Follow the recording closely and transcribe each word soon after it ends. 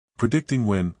Predicting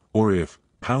when, or if,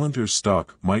 Palantir's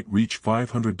stock might reach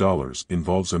 $500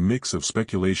 involves a mix of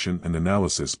speculation and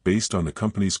analysis based on the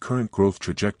company's current growth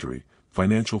trajectory,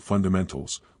 financial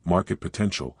fundamentals, market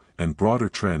potential, and broader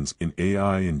trends in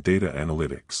AI and data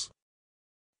analytics.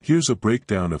 Here's a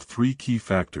breakdown of 3 key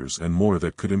factors and more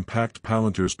that could impact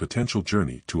Palantir's potential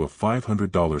journey to a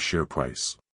 $500 share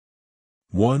price.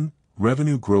 1.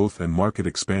 Revenue growth and market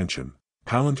expansion.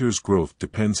 Palantir's growth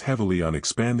depends heavily on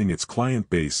expanding its client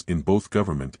base in both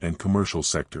government and commercial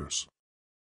sectors.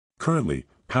 Currently,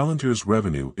 Palantir's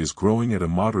revenue is growing at a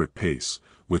moderate pace,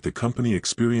 with the company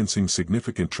experiencing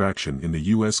significant traction in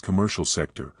the U.S. commercial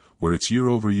sector, where its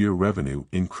year-over-year revenue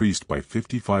increased by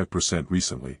 55%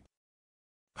 recently.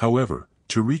 However,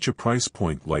 to reach a price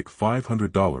point like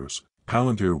 $500,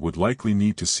 Palantir would likely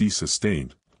need to see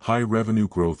sustained, high revenue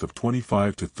growth of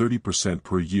 25 to 30%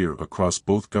 per year across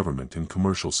both government and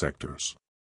commercial sectors.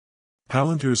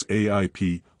 Palantir's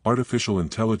AIP, artificial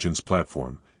intelligence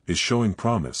platform, is showing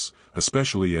promise,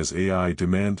 especially as AI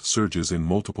demand surges in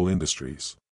multiple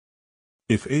industries.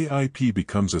 If AIP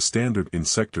becomes a standard in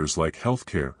sectors like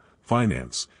healthcare,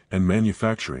 finance, and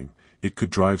manufacturing, it could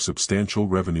drive substantial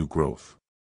revenue growth.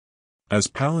 As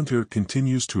Palantir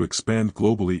continues to expand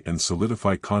globally and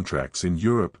solidify contracts in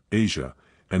Europe, Asia,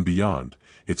 and beyond,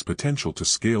 its potential to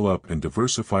scale up and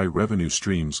diversify revenue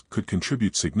streams could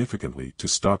contribute significantly to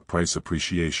stock price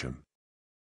appreciation.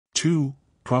 2.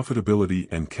 Profitability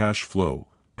and cash flow.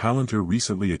 Palantir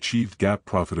recently achieved GAAP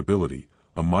profitability,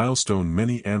 a milestone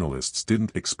many analysts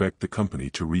didn't expect the company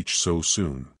to reach so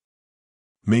soon.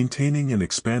 Maintaining and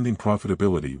expanding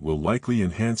profitability will likely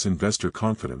enhance investor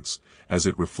confidence, as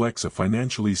it reflects a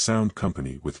financially sound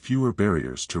company with fewer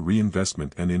barriers to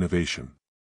reinvestment and innovation.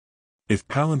 If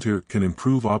Palantir can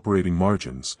improve operating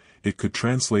margins, it could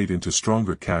translate into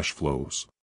stronger cash flows.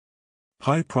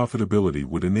 High profitability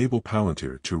would enable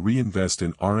Palantir to reinvest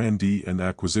in R&D and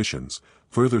acquisitions,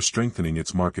 further strengthening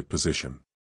its market position.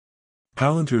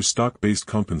 Palantir's stock-based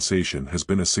compensation has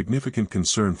been a significant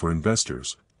concern for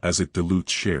investors, as it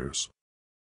dilutes shares.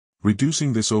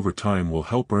 Reducing this over time will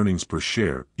help earnings per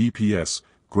share (EPS)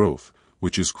 growth,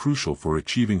 which is crucial for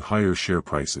achieving higher share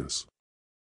prices.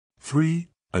 3.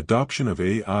 Adoption of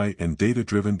AI and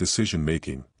data-driven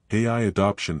decision-making. AI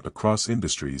adoption across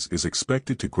industries is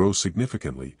expected to grow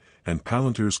significantly, and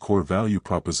Palantir's core value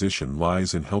proposition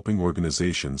lies in helping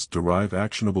organizations derive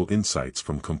actionable insights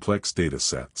from complex data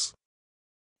sets.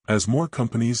 As more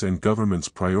companies and governments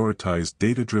prioritize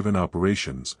data-driven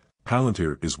operations,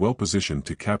 Palantir is well-positioned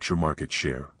to capture market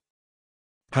share.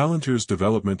 Palantir's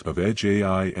development of edge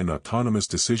AI and autonomous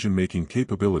decision-making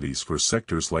capabilities for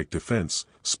sectors like defense,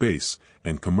 space,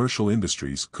 and commercial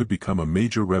industries could become a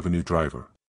major revenue driver.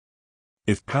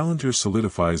 If Palantir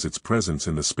solidifies its presence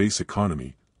in the space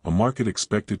economy, a market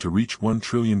expected to reach $1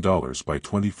 trillion by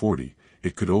 2040,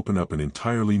 it could open up an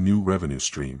entirely new revenue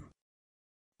stream.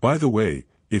 By the way,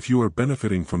 if you are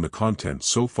benefiting from the content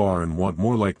so far and want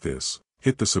more like this,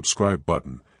 hit the subscribe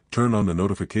button, turn on the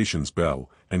notifications bell,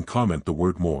 and comment the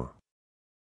word more.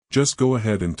 Just go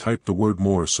ahead and type the word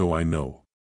more so I know.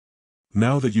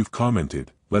 Now that you've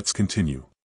commented, let's continue.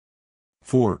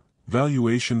 4.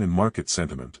 Valuation and market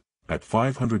sentiment. At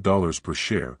 $500 per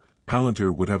share,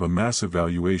 Palantir would have a massive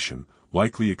valuation,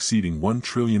 likely exceeding $1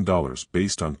 trillion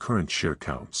based on current share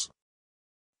counts.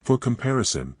 For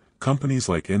comparison, companies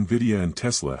like Nvidia and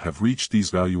Tesla have reached these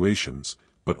valuations,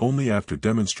 but only after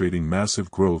demonstrating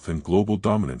massive growth and global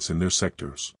dominance in their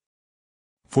sectors.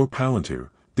 For Palantir,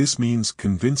 this means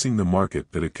convincing the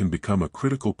market that it can become a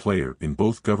critical player in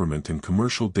both government and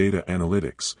commercial data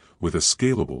analytics, with a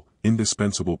scalable,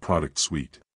 indispensable product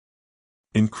suite.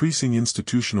 Increasing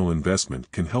institutional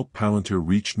investment can help Palantir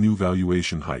reach new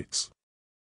valuation heights.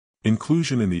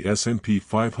 Inclusion in the S&P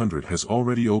 500 has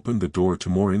already opened the door to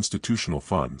more institutional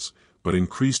funds, but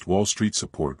increased Wall Street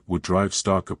support would drive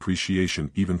stock appreciation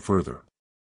even further.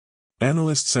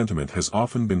 Analyst sentiment has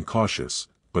often been cautious,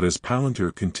 but as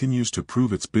Palantir continues to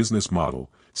prove its business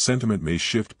model, sentiment may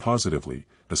shift positively,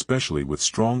 especially with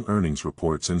strong earnings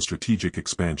reports and strategic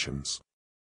expansions.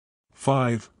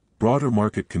 5. Broader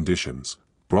market conditions.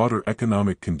 Broader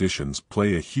economic conditions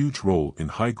play a huge role in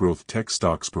high-growth tech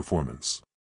stocks' performance.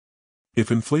 If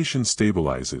inflation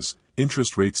stabilizes,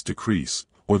 interest rates decrease,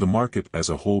 or the market as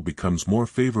a whole becomes more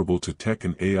favorable to tech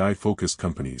and AI-focused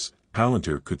companies,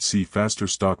 Palantir could see faster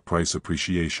stock price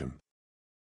appreciation.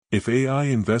 If AI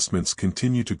investments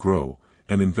continue to grow,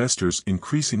 and investors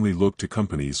increasingly look to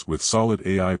companies with solid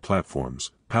AI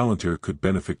platforms, Palantir could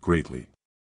benefit greatly.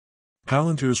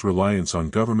 Palantir's reliance on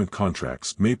government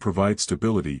contracts may provide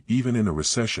stability even in a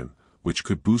recession, which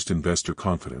could boost investor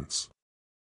confidence.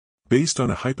 Based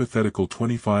on a hypothetical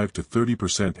 25 to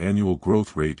 30% annual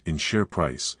growth rate in share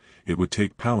price, it would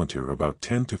take Palantir about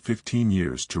 10 to 15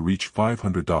 years to reach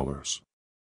 $500.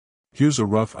 Here's a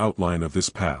rough outline of this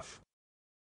path.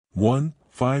 1.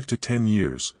 5 to 10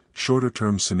 years,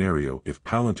 shorter-term scenario. If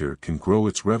Palantir can grow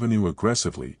its revenue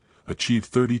aggressively, achieve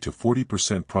 30 to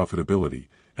 40% profitability,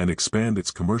 and expand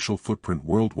its commercial footprint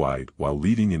worldwide while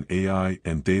leading in AI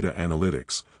and data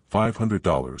analytics,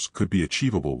 $500 could be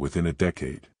achievable within a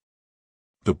decade.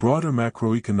 The broader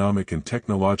macroeconomic and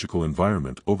technological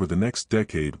environment over the next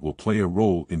decade will play a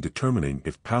role in determining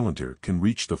if Palantir can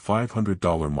reach the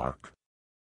 $500 mark.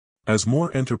 As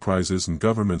more enterprises and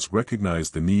governments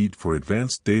recognize the need for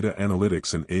advanced data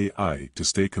analytics and AI to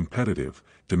stay competitive,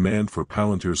 demand for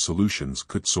Palantir's solutions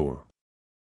could soar.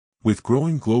 With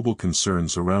growing global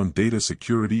concerns around data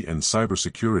security and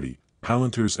cybersecurity,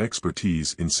 Palantir's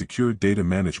expertise in secure data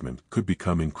management could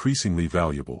become increasingly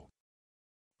valuable.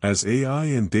 As AI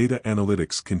and data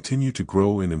analytics continue to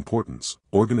grow in importance,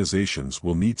 organizations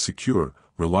will need secure,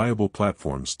 reliable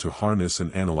platforms to harness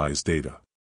and analyze data.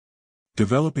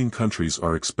 Developing countries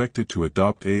are expected to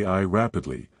adopt AI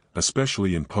rapidly,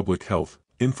 especially in public health,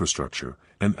 infrastructure,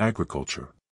 and agriculture.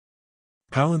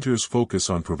 Palantir's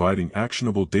focus on providing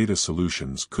actionable data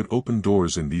solutions could open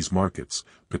doors in these markets,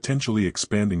 potentially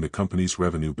expanding the company's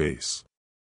revenue base.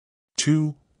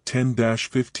 2.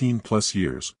 10-15 plus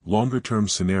years, longer-term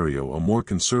scenario. A more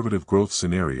conservative growth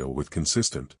scenario with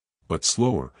consistent, but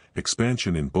slower,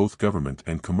 expansion in both government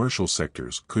and commercial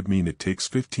sectors could mean it takes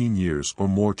 15 years or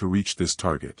more to reach this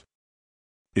target.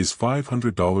 Is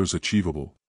 $500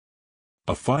 achievable?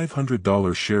 A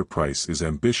 $500 share price is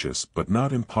ambitious but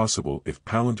not impossible if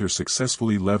Palantir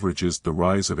successfully leverages the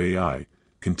rise of AI,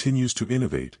 continues to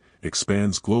innovate,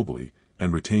 expands globally,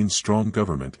 and retains strong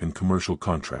government and commercial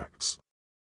contracts.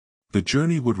 The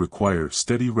journey would require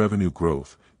steady revenue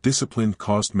growth, disciplined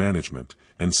cost management,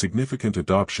 and significant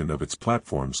adoption of its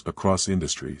platforms across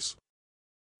industries.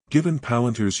 Given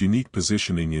Palantir's unique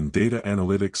positioning in data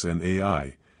analytics and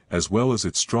AI, as well as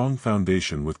its strong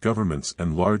foundation with governments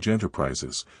and large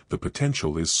enterprises, the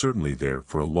potential is certainly there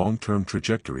for a long-term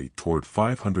trajectory toward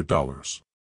 $500.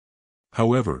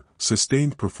 However,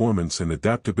 sustained performance and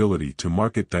adaptability to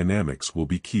market dynamics will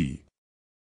be key.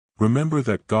 Remember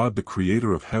that God, the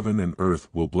creator of heaven and earth,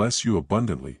 will bless you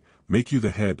abundantly, make you the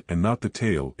head and not the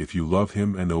tail if you love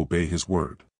him and obey his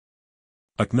word.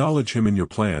 Acknowledge him in your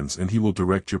plans and he will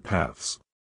direct your paths.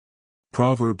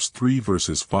 Proverbs 3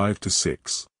 verses 5 to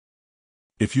 6.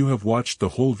 If you have watched the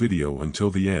whole video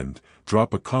until the end,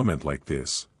 drop a comment like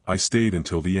this: I stayed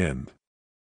until the end.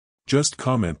 Just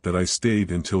comment that I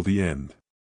stayed until the end.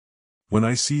 When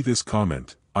I see this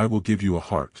comment, I will give you a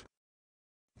heart.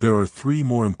 There are 3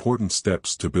 more important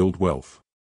steps to build wealth.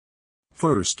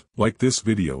 First, like this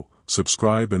video,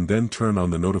 subscribe and then turn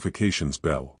on the notifications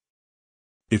bell.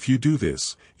 If you do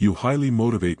this, you highly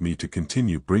motivate me to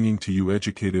continue bringing to you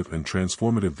educative and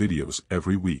transformative videos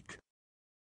every week.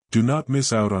 Do not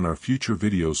miss out on our future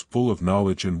videos full of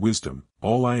knowledge and wisdom.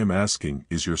 All I am asking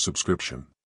is your subscription.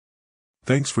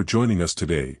 Thanks for joining us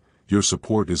today. Your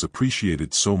support is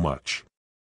appreciated so much.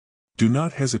 Do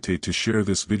not hesitate to share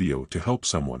this video to help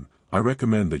someone. I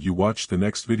recommend that you watch the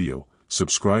next video,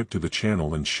 subscribe to the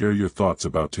channel and share your thoughts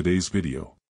about today's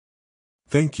video.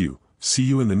 Thank you. See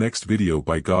you in the next video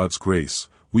by God's grace.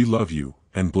 We love you,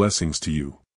 and blessings to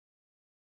you.